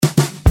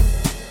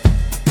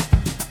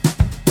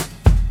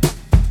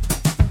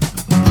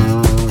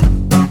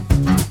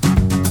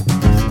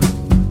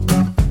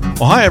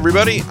Hi,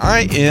 everybody.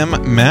 I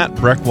am Matt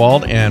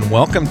Breckwald, and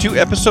welcome to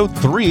episode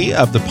 3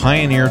 of the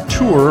Pioneer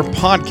Tour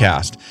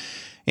podcast.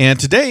 And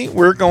today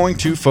we're going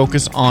to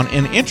focus on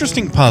an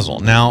interesting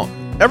puzzle. Now,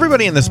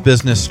 everybody in this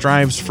business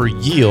strives for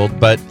yield,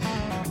 but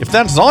if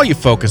that's all you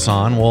focus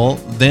on, well,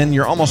 then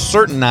you're almost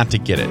certain not to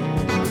get it.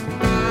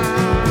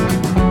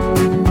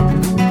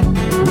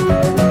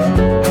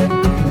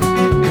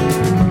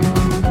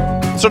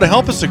 So to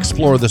help us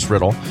explore this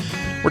riddle,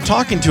 we're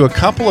talking to a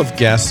couple of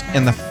guests,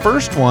 and the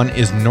first one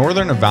is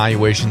Northern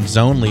Evaluation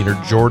Zone Leader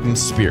Jordan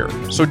Spear.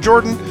 So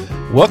Jordan,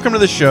 welcome to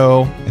the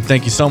show, and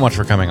thank you so much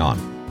for coming on.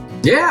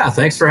 Yeah,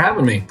 thanks for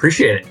having me.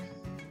 Appreciate it.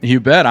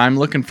 You bet. I'm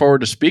looking forward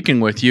to speaking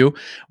with you.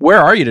 Where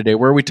are you today?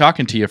 Where are we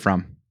talking to you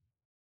from?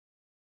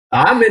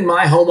 I'm in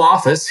my home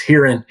office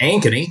here in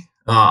Ankeny,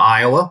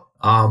 Iowa.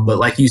 But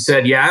like you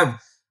said,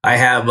 I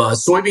have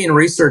soybean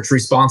research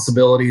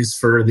responsibilities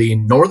for the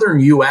northern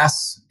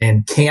U.S.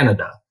 and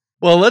Canada.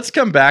 Well, let's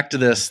come back to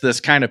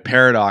this kind of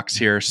paradox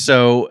here.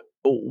 So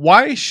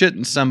why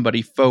shouldn't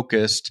somebody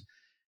focus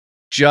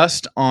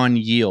just on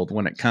yield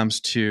when it comes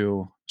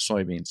to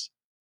soybeans?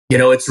 You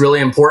know, it's really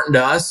important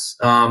to us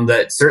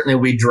that certainly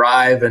we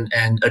drive and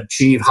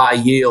achieve high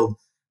yield,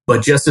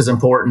 but just as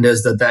important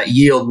is that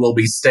yield will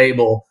be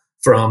stable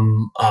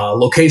from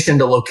location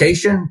to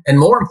location, and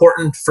more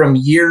important, from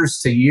years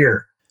to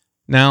year.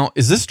 Now,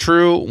 is this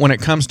true when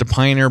it comes to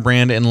Pioneer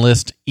brand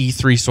Enlist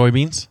E3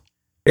 soybeans?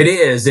 It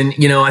is. And,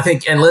 you know, I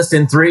think Enlist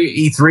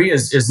E3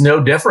 is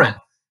no different.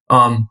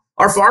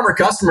 Our farmer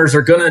customers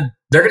they're going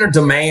to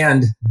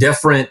demand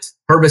different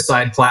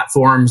herbicide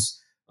platforms,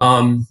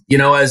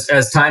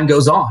 as time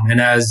goes on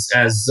and as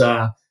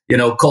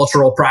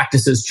cultural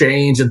practices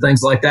change and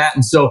things like that.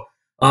 And so,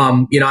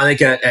 I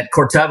think at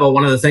Corteva,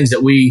 one of the things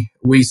that we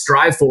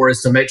strive for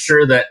is to make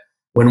sure that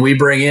when we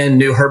bring in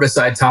new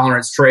herbicide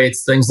tolerance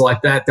traits, things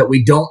like that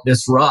we don't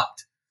disrupt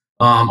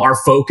our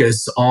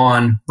focus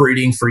on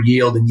breeding for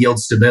yield and yield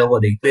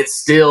stability. It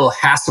still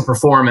has to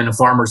perform in a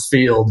farmer's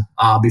field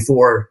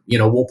before,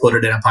 we'll put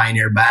it in a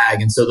Pioneer bag.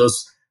 And so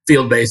those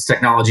field-based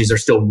technologies are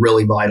still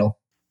really vital.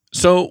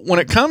 So when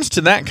it comes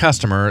to that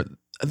customer,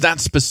 that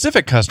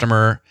specific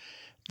customer,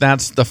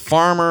 that's the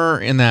farmer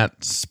in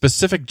that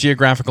specific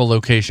geographical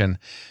location.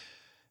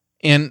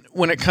 And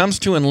when it comes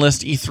to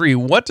Enlist E3,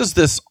 what does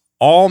this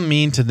all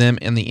mean to them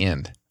in the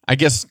end? I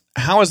guess,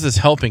 how is this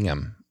helping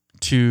them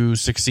to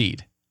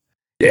succeed?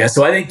 Yeah,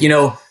 so I think,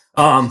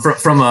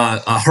 from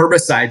a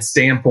herbicide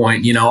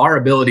standpoint, our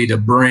ability to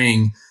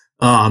bring,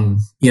 a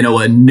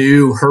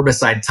new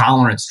herbicide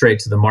tolerance trait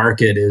to the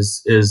market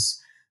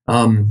is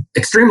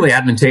extremely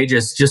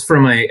advantageous just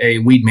from a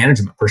weed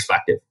management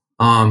perspective.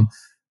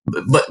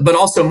 But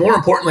also more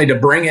importantly, to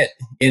bring it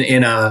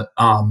in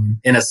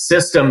a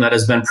system that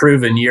has been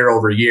proven year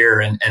over year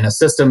and a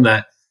system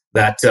that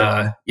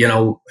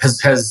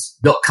has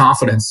built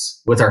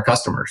confidence with our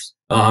customers.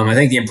 I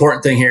think the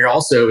important thing here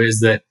also is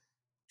that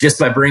just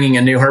by bringing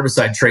a new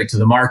herbicide trait to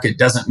the market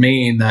doesn't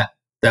mean that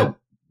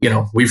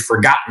we've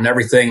forgotten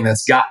everything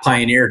that's got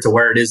Pioneer to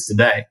where it is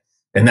today.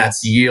 And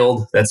that's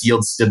yield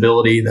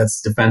stability, that's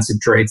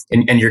defensive traits.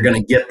 And you're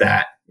going to get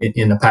that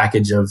in a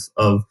package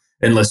of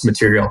Enlist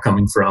material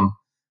coming from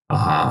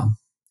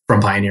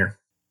Pioneer.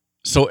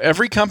 So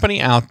every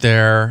company out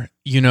there,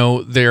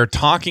 they're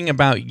talking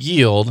about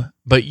yield,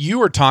 but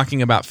you are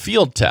talking about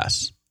field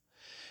tests.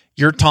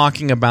 You're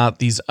talking about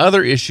these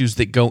other issues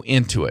that go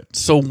into it.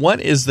 So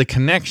what is the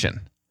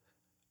connection?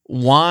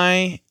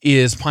 Why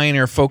is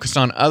Pioneer focused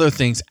on other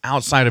things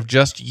outside of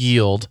just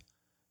yield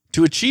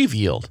to achieve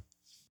yield?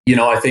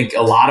 I think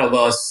a lot of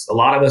us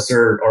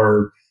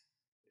are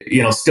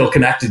still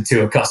connected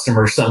to a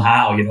customer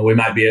somehow. We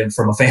might be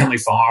from a family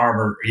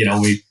farm, or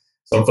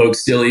some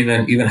folks still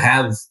even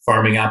have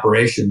farming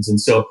operations.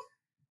 And so,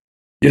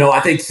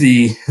 I think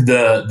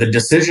the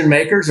decision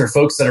makers are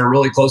folks that are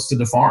really close to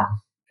the farm.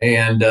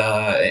 And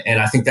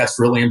I think that's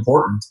really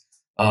important.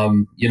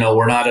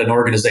 We're not an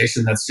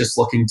organization that's just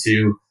looking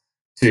to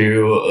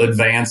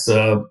advance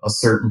a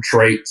certain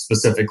trait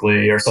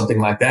specifically or something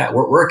like that.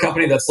 We're a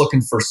company that's looking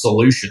for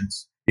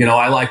solutions.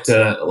 I like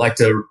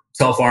to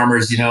tell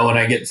farmers, when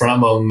I get in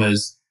front of them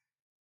is,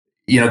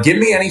 give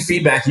me any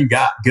feedback you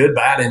got, good,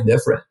 bad,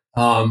 indifferent.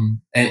 And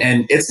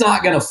it's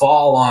not going to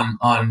fall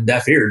on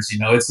deaf ears.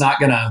 It's not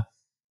going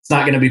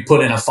to be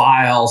put in a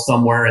file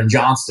somewhere in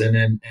Johnston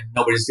and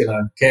nobody's going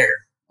to care.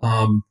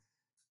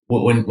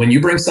 When you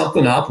bring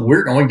something up,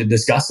 we're going to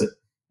discuss it.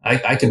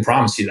 I can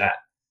promise you that.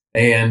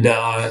 And,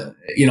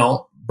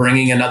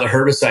 bringing another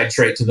herbicide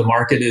trait to the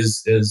market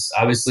is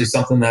obviously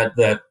something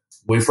that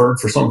we've heard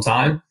for some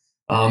time.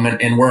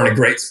 And we're in a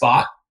great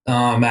spot,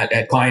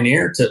 at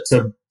Pioneer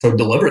to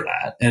deliver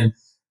that. And,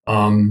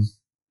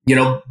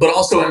 but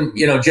also,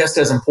 just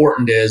as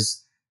important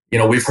is,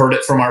 we've heard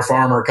it from our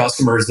farmer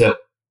customers that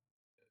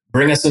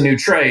bring us a new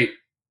trait,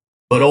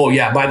 but, oh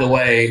yeah, by the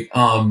way,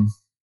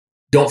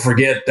 don't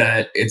forget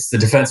that it's the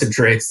defensive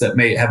traits that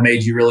have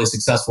made you really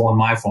successful on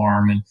my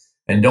farm.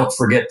 And don't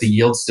forget the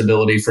yield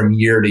stability from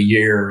year to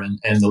year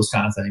and those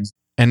kind of things.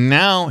 And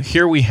now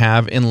here we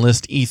have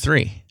Enlist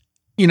E3.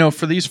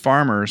 For these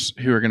farmers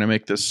who are going to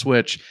make this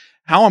switch,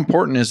 how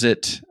important is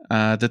it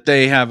that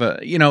they have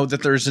that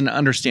there's an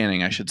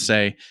understanding, I should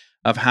say,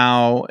 of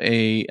how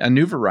a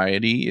new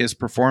variety is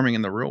performing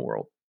in the real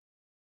world?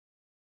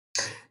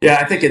 Yeah,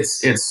 I think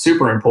it's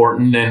super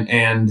important,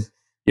 and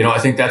I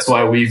think that's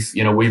why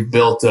we've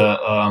built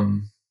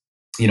a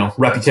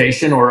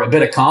reputation or a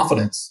bit of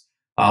confidence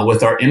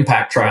with our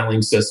impact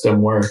trialing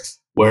system,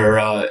 where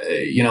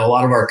a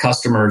lot of our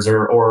customers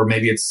or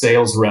maybe it's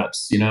sales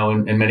reps,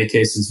 in many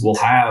cases will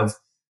have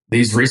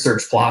these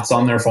research plots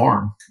on their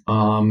farm,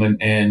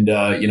 and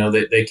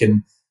they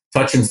can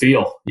touch and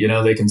feel,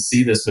 they can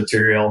see this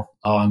material,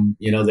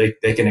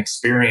 they can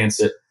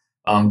experience it,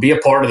 be a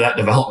part of that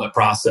development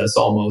process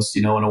almost,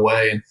 in a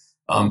way.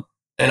 And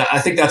I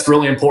think that's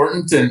really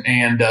important.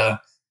 And I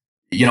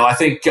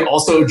think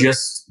also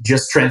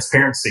just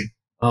transparency,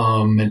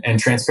 and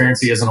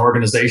transparency as an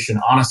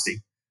organization,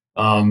 honesty.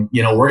 We're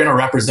going to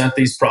represent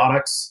these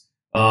products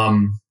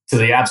to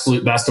the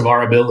absolute best of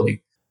our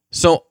ability.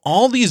 So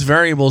all these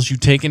variables you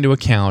take into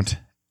account,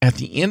 at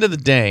the end of the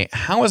day,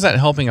 how is that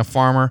helping a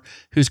farmer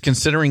who's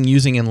considering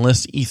using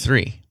Enlist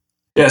E3?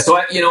 Yeah, so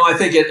I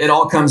think it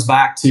all comes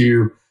back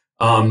to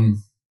what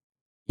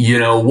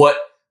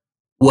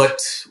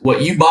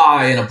you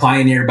buy in a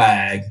Pioneer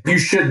bag. You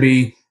should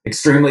be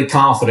extremely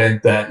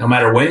confident that no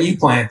matter when you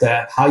plant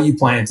that, how you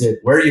plant it,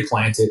 where you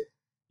plant it,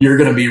 you're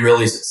going to be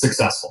really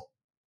successful.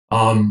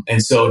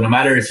 And so no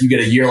matter if you get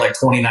a year like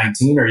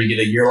 2019 or you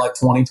get a year like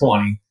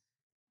 2020,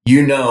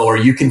 or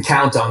you can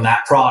count on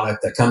that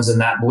product that comes in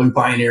that blue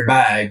Pioneer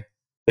bag,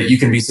 that you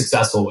can be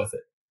successful with it.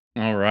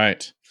 All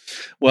right.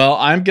 Well,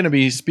 I'm going to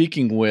be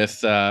speaking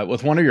with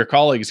one of your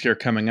colleagues here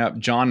coming up,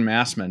 John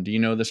Massman. Do you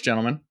know this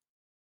gentleman?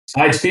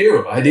 I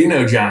do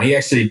know John. He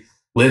actually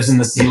lives in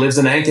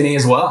Ankeny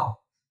as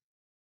well.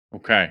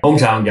 Okay.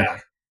 Hometown guy.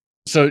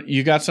 So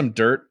you got some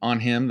dirt on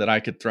him that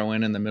I could throw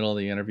in the middle of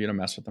the interview to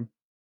mess with him?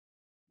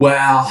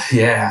 Well,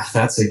 yeah,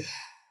 that's a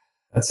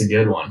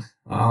good one.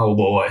 Oh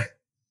boy.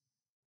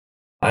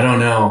 I don't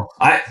know.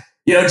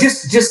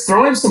 Just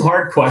throw him some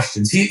hard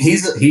questions.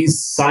 He's a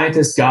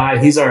scientist guy.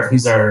 He'd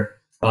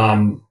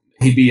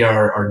be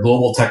our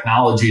global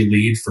technology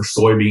lead for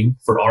soybean,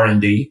 for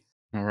R&D.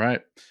 All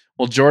right.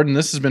 Well, Jordan,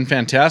 this has been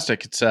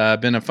fantastic. It's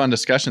been a fun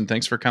discussion.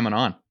 Thanks for coming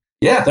on.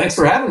 Yeah, thanks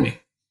for having me.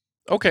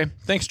 Okay.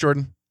 Thanks,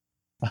 Jordan.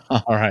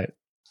 All right.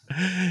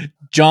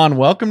 John,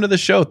 welcome to the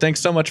show. Thanks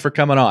so much for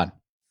coming on.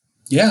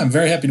 Yeah, I'm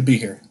very happy to be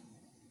here.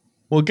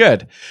 Well,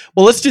 good.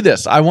 Well, let's do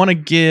this. I want to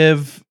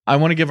give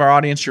our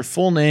audience your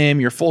full name,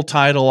 your full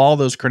title, all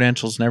those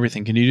credentials and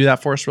everything. Can you do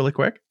that for us really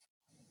quick?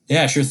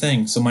 Yeah, sure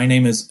thing. So my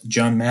name is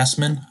John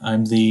Massman.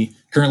 I'm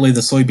currently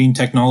the soybean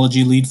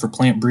technology lead for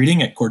plant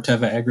breeding at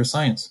Corteva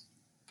Agriscience.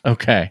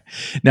 Okay.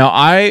 Now,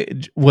 I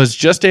was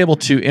just able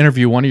to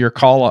interview one of your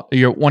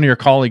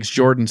colleagues,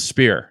 Jordan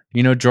Spear.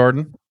 You know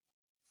Jordan?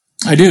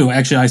 I do.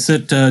 Actually, I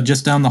sit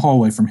just down the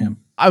hallway from him.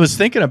 I was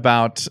thinking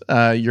about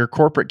your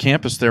corporate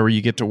campus there where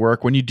you get to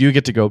work. When you do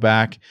get to go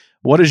back,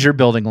 what is your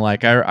building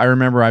like? I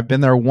remember I've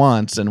been there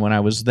once, and when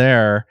I was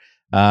there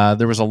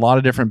was a lot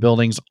of different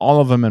buildings,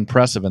 all of them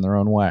impressive in their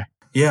own way.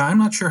 Yeah, I'm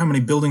not sure how many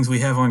buildings we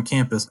have on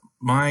campus.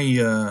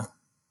 My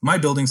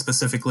building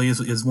specifically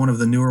is one of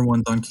the newer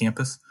ones on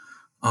campus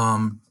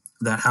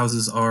that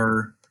houses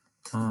our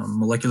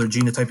molecular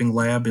genotyping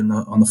lab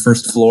on the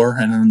first floor,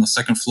 and then the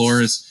second floor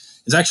is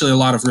actually a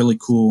lot of really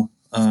cool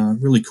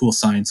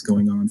science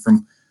going on,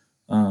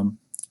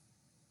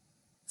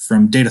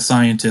 from data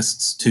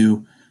scientists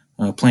to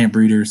plant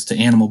breeders to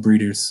animal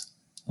breeders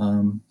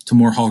to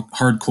more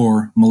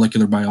hardcore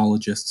molecular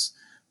biologists.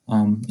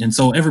 And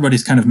so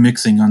everybody's kind of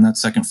mixing on that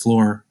second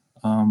floor,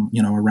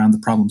 around the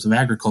problems of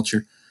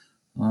agriculture.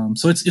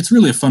 So it's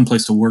really a fun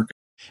place to work.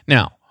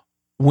 Now,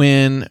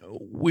 when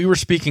we were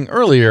speaking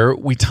earlier,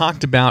 we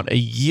talked about a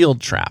yield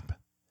trap.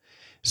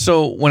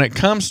 So when it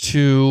comes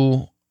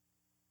to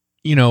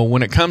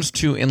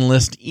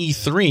Enlist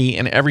E3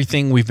 and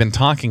everything we've been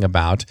talking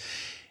about,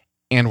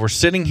 and we're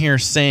sitting here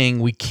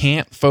saying we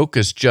can't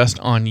focus just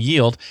on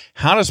yield,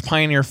 how does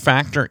Pioneer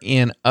factor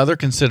in other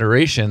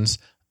considerations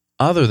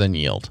other than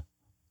yield?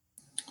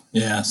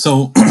 Yeah,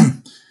 so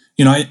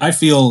I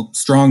feel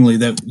strongly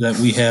that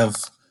we have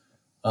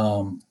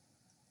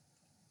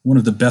one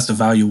of the best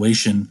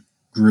evaluation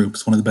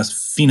groups, one of the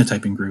best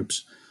phenotyping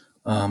groups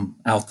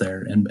out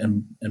there,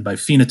 and by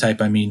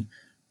phenotype I mean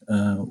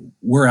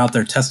we're out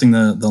there testing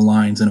the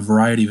lines in a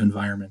variety of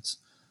environments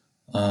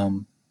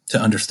to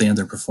understand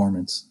their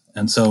performance.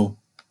 And so,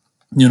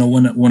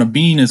 when a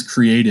bean is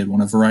created,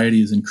 when a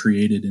variety is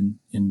created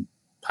in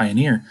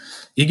Pioneer,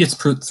 it gets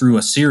put through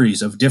a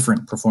series of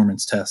different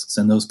performance tests.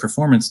 And those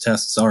performance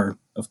tests are,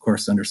 of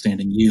course,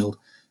 understanding yield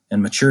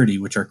and maturity,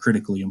 which are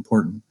critically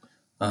important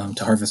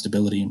to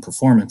harvestability and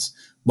performance,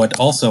 but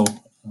also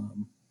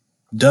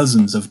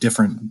dozens of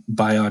different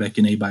biotic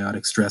and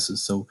abiotic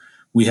stresses. So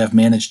we have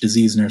managed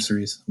disease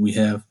nurseries. We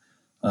have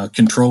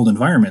controlled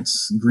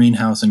environments,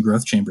 greenhouse and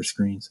growth chamber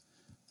screens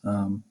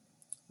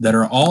that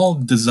are all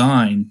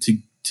designed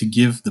to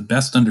give the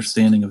best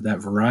understanding of that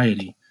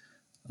variety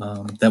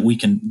that we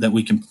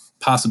can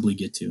possibly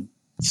get to.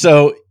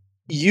 So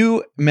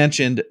you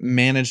mentioned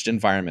managed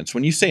environments.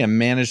 When you say a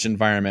managed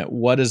environment,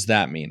 what does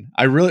that mean?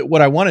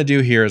 What I want to do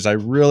here is I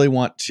really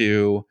want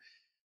to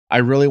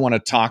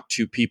talk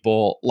to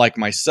people like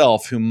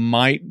myself who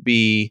might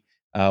be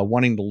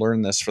wanting to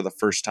learn this for the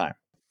first time.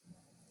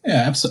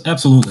 Yeah,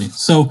 absolutely.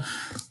 So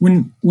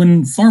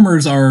when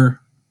farmers are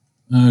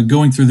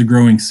going through the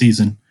growing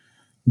season,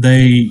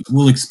 they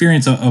will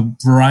experience a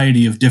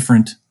variety of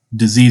different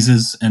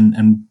diseases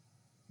and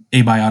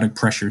abiotic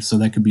pressures. So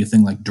that could be a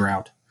thing like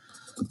drought,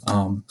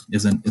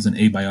 is an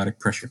abiotic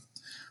pressure.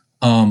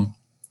 And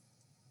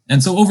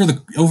so over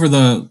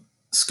the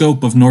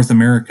scope of North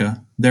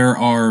America, there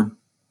are,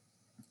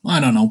 I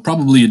don't know,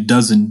 probably a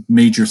dozen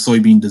major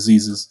soybean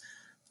diseases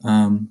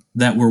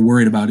that we're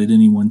worried about at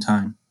any one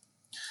time.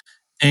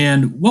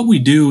 And what we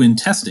do in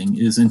testing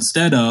is,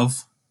 instead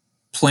of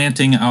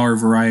planting our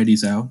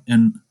varieties out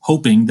and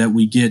hoping that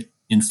we get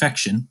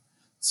infection,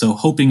 so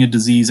hoping a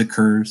disease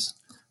occurs,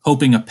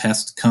 hoping a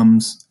pest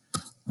comes,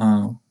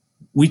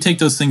 we take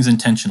those things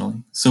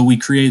intentionally. So we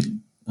create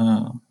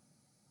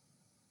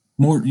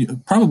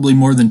probably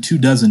more than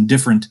 24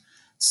 different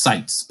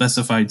sites,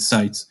 specified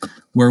sites,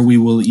 where we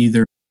will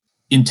either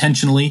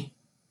intentionally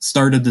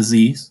start a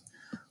disease,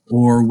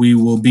 or we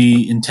will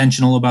be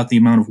intentional about the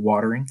amount of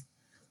watering.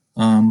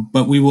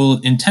 But we will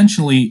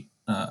intentionally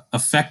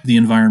affect the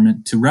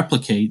environment to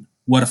replicate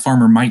what a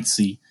farmer might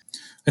see.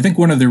 I think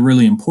one of the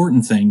really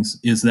important things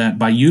is that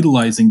by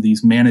utilizing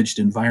these managed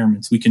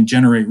environments, we can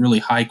generate really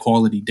high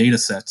quality data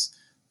sets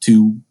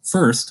to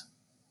first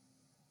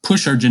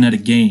push our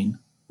genetic gain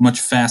much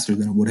faster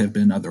than it would have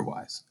been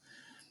otherwise.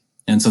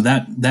 And so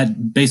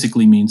that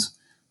basically means,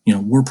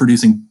 we're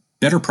producing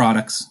better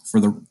products for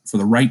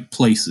the right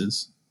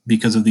places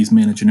because of these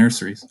managed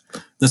nurseries.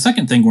 The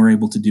second thing we're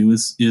able to do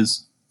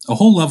is a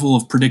whole level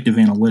of predictive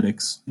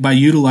analytics. By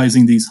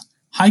utilizing these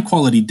high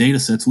quality data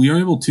sets, we are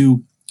able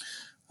to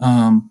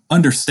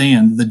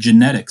understand the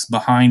genetics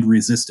behind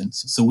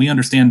resistance. So we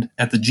understand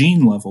at the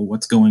gene level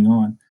what's going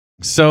on.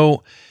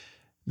 So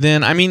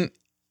then,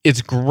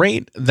 it's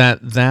great that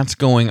that's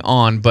going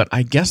on, but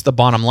I guess the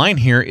bottom line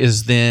here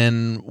is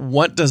then,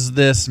 what does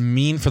this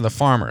mean for the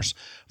farmers?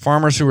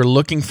 Farmers who are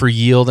looking for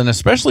yield, and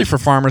especially for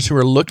farmers who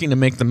are looking to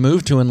make the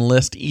move to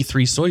enlist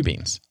E3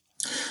 soybeans.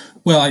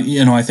 Well,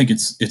 I think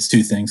it's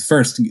two things.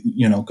 First,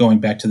 going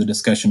back to the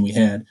discussion we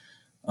had,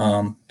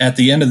 at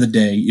the end of the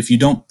day, if you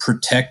don't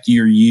protect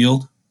your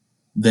yield,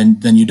 then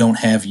you don't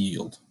have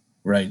yield,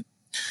 right?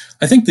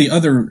 I think the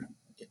other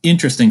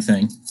interesting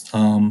thing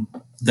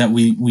that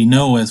we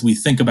know as we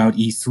think about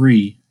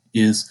E3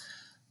 is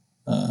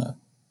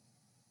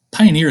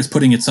Pioneer is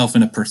putting itself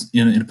in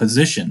a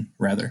position,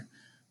 rather,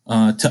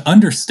 to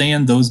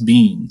understand those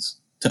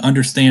beans, to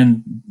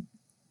understand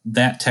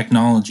that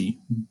technology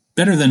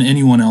better than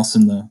anyone else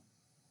in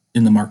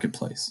the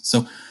marketplace.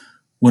 So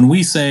when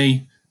we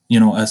say,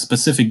 a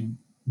specific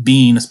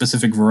bean, a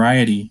specific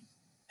variety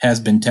has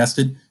been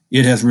tested,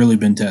 it has really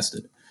been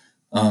tested.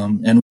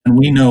 And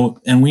we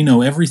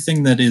know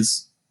everything that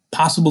is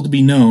possible to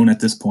be known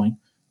at this point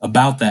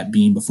about that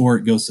bean before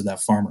it goes to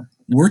that farmer.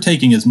 We're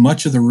taking as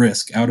much of the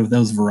risk out of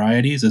those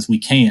varieties as we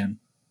can.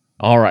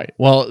 All right.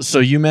 Well, so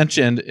you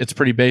mentioned it's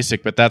pretty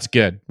basic, but that's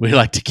good. We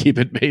like to keep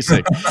it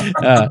basic.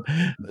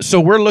 So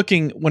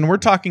when we're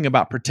talking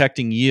about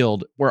protecting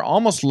yield, we're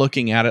almost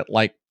looking at it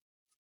like,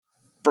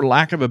 for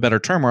lack of a better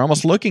term, we're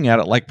almost looking at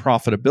it like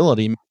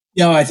profitability.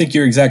 Yeah, I think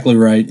you're exactly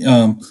right.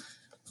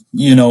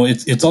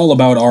 It's all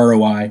about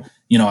ROI.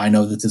 I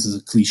know that this is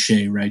a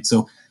cliche, right?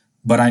 So,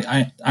 but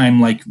I'm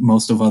like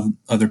most of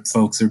other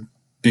folks, are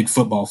big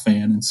football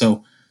fan. And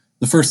so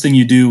the first thing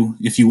you do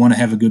if you want to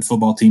have a good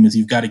football team is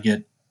you've got to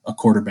get a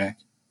quarterback,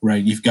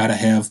 right? You've got to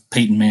have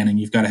Peyton Manning.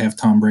 You've got to have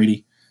Tom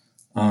Brady,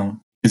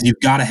 because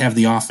you've got to have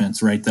the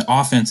offense, right? The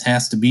offense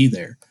has to be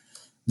there.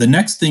 The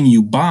next thing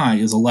you buy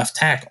is a left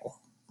tackle,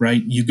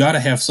 right? You got to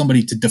have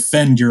somebody to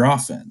defend your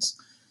offense.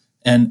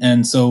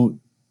 And so,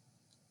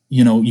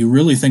 you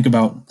really think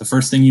about the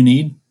first thing you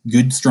need,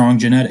 good, strong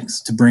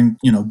genetics to bring,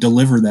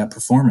 deliver that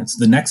performance.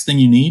 The next thing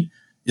you need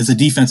is a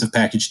defensive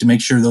package to make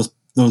sure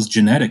those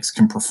genetics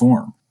can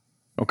perform.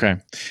 Okay.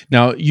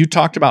 Now, you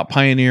talked about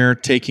Pioneer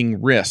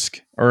taking risk,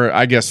 or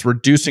I guess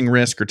reducing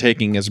risk, or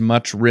taking as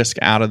much risk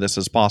out of this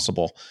as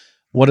possible.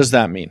 What does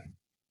that mean?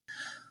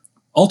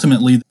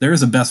 Ultimately, there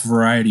is a best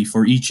variety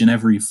for each and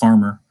every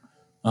farmer,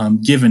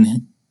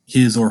 given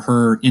his or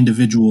her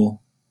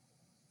individual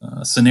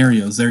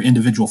scenarios, their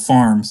individual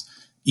farms,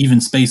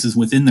 even spaces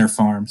within their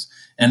farms.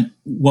 And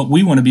what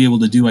we want to be able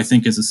to do, I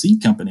think, as a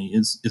seed company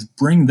is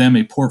bring them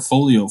a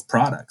portfolio of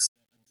products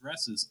that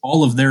addresses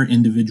all of their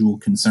individual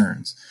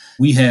concerns.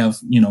 We have,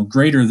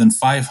 greater than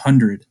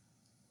 500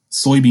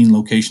 soybean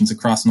locations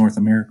across North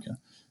America.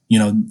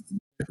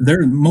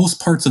 There are most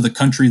parts of the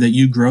country that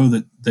you grow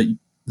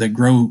that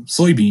grow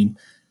soybean,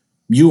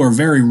 you are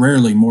very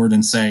rarely more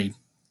than, say,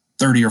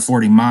 30 or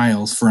 40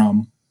 miles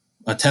from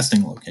a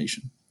testing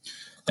location.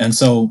 And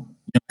so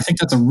I think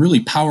that's a really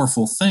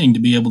powerful thing to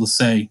be able to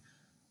say,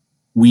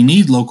 we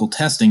need local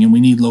testing and we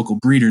need local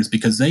breeders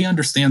because they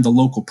understand the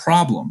local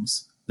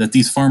problems that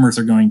these farmers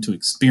are going to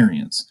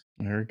experience.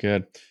 Very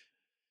good.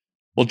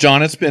 Well,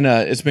 John, it's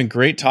been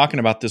great talking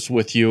about this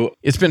with you.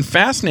 It's been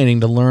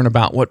fascinating to learn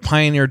about what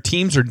Pioneer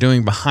teams are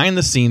doing behind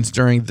the scenes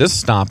during this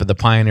stop at the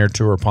Pioneer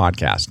Tour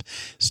podcast.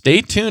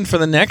 Stay tuned for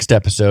the next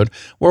episode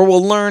where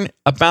we'll learn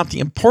about the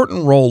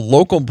important role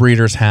local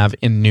breeders have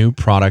in new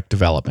product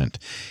development.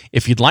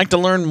 If you'd like to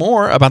learn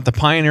more about the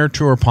Pioneer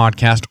Tour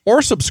podcast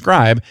or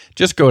subscribe,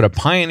 just go to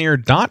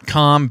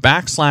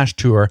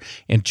pioneer.com/tour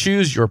and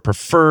choose your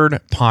preferred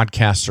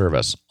podcast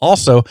service.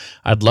 Also,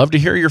 I'd love to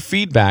hear your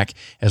feedback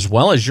as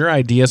well as your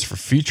ideas for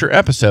future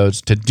episodes.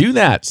 To do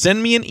that,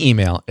 send me an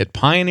email at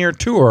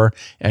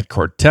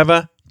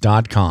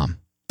pioneertour@corteva.com.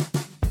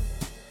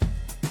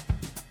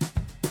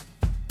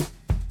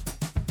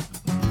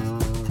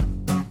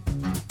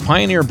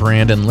 Pioneer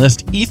brand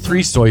Enlist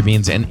E3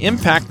 soybeans and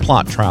impact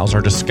plot trials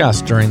are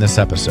discussed during this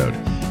episode.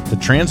 The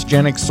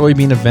transgenic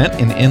soybean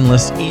event in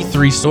Enlist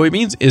E3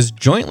 soybeans is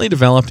jointly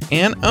developed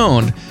and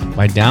owned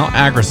by Dow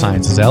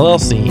AgroSciences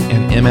LLC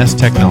and MS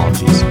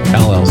Technologies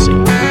LLC.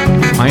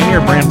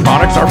 Pioneer brand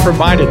products are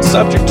provided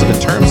subject to the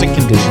terms and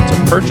conditions of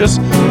purchase,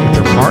 which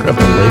are part of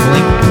the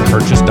labeling and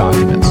purchase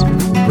documents.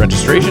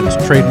 Registrations,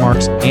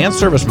 trademarks, and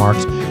service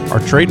marks are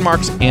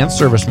trademarks and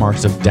service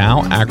marks of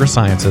Dow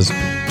AgroSciences,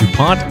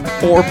 DuPont,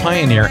 or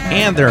Pioneer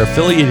and their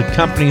affiliated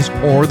companies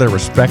or their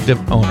respective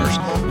owners.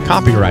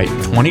 Copyright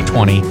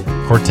 2020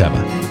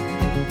 Corteva.